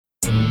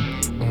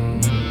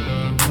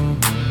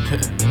I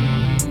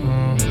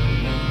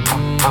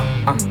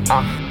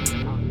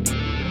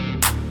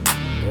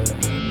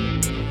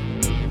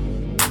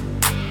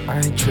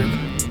ain't trippin'.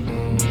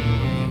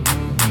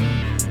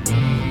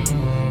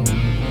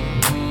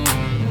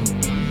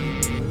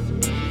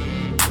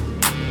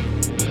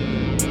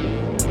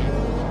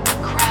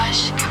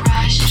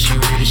 If she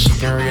with it, she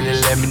can really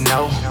let me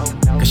know.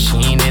 Cause she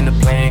ain't into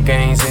playing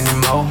games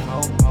anymore.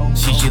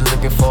 She just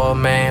looking for a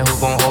man who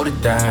gon' hold it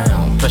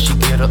down. Plus she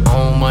get her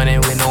own money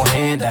with no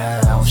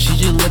handout. She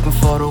just looking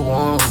for the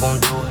one who gon'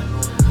 do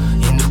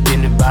it.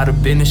 Independent by the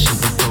business, she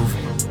been proven.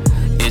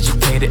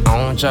 Educated,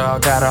 own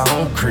job, got her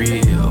own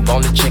crib.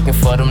 Only checking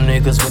for them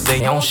niggas with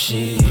their own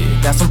shit.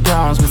 Got some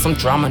problems with some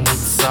drama, need to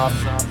solve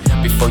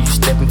it. Before you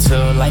step into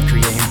her life,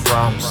 creating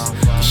problems.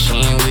 Cause she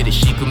ain't with it,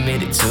 she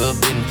committed to her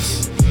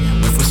business.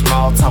 Went from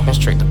small talking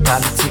straight to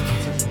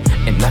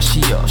politicking. And now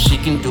she up, she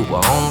can do her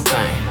own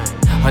thing.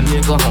 Her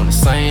nigga on the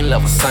same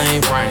level,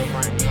 same brain.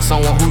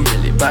 Someone who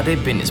really bout their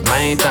business,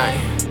 main thing.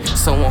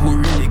 Someone who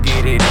really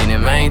get it in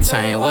and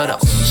maintain. What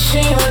else? She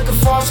ain't looking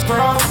for a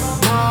scrub,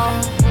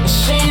 no.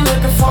 She ain't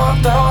looking for a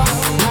dog,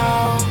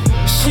 no.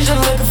 She just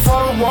looking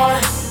for the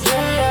one,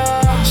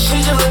 yeah.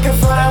 She just looking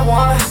for that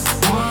one.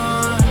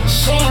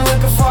 She ain't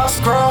looking for a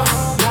scrub,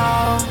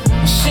 no.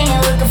 She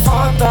ain't looking for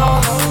a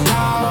dog,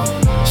 no.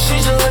 She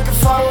just looking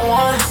for the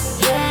one,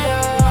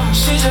 yeah.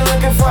 She just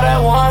looking for that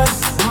one.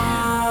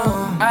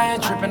 I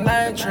ain't trippin',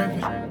 I ain't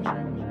trippin'.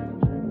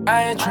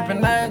 I ain't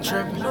trippin', I ain't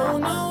trippin'. No,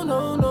 no,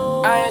 no,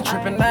 no. I ain't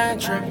trippin', I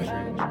ain't trippin'.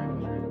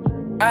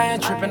 I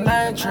ain't trippin',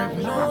 I ain't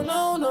trippin'. No,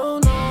 no, no,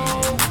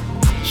 no.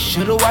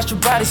 Should've watched your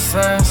body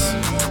signs.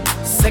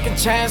 Second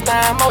chance,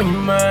 now I'm on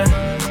your mind.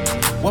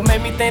 What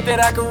made me think that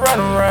I could run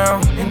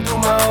around and do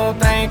my own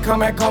thing, come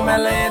back home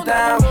and lay it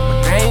down?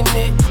 But that ain't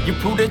it, you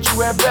proved that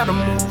you had better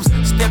moves.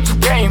 Stepped your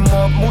game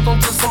up, moved on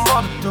to some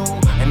other dude.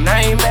 And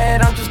I ain't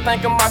mad, I'm just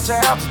thinking about your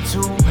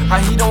altitude. How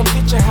he don't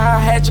get you, how I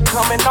had you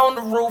coming on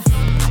the roof.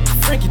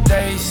 Freaky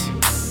days,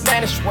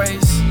 managed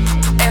ways.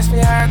 Ask me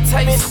how it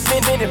tastes,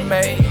 minute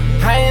made.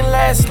 I ain't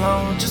last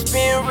long, just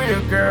being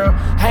real, girl.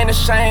 Ain't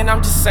ashamed,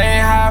 I'm just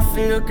saying how I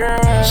feel, girl.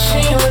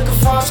 She ain't looking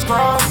for a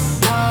scrub,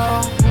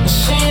 no.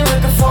 She ain't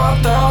looking for a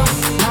dog,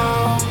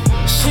 no.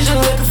 She just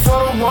looking for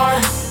the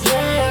one,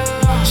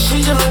 yeah.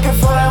 She just looking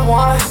for that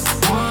one.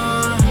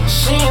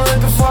 She ain't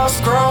looking for a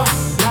scrub,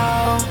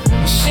 no.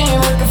 She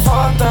ain't looking for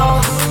a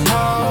dog,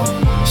 no.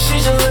 She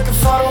just looking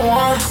for the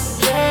one,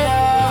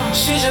 yeah.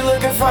 She just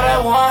looking for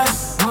that one.